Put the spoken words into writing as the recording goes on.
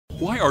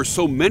Why are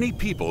so many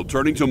people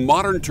turning to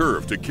Modern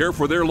Turf to care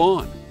for their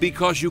lawn?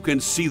 Because you can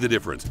see the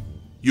difference.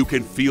 You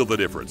can feel the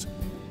difference.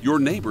 Your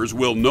neighbors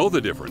will know the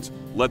difference.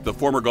 Let the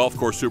former golf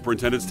course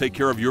superintendents take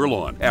care of your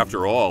lawn.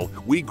 After all,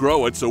 we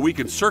grow it so we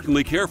can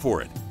certainly care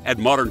for it. At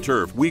Modern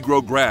Turf, we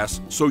grow grass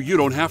so you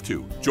don't have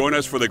to. Join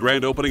us for the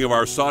grand opening of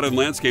our sod and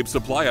landscape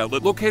supply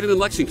outlet located in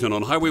Lexington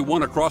on Highway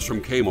 1 across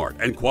from Kmart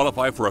and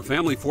qualify for a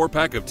family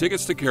 4-pack of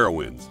tickets to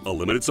Carowinds. A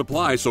limited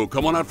supply, so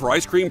come on out for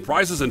ice cream,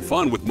 prizes, and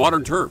fun with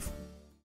Modern Turf.